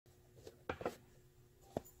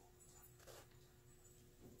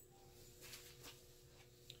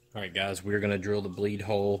Alright guys, we're going to drill the bleed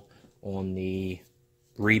hole on the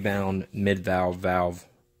rebound mid-valve valve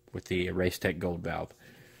with the Racetech Gold valve.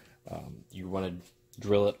 You want to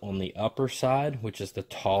drill it on the upper side, which is the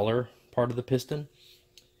taller part of the piston.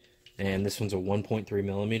 And this one's a 1.3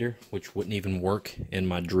 millimeter, which wouldn't even work in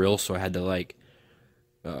my drill, so I had to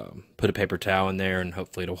put a paper towel in there and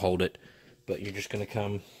hopefully it'll hold it. But you're just going to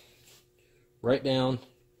come right down.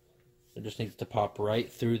 It just needs to pop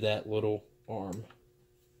right through that little arm.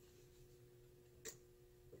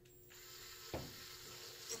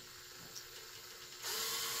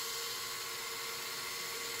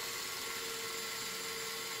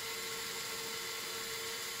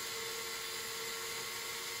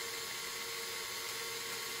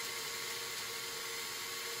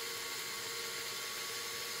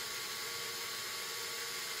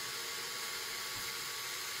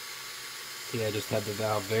 See, I just had the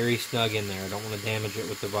valve very snug in there. I don't want to damage it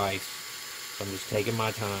with the vise. So I'm just taking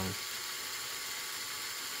my time.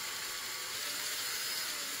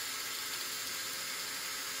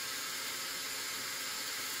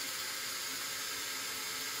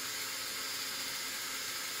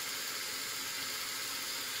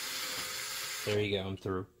 There you go, I'm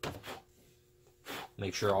through.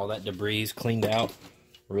 Make sure all that debris is cleaned out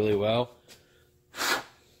really well.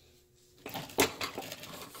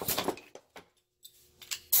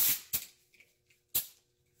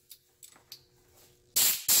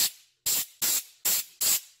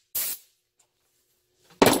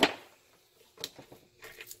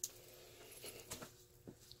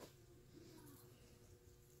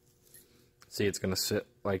 See, it's going to sit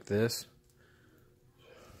like this.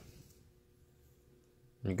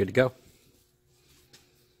 You're good to go.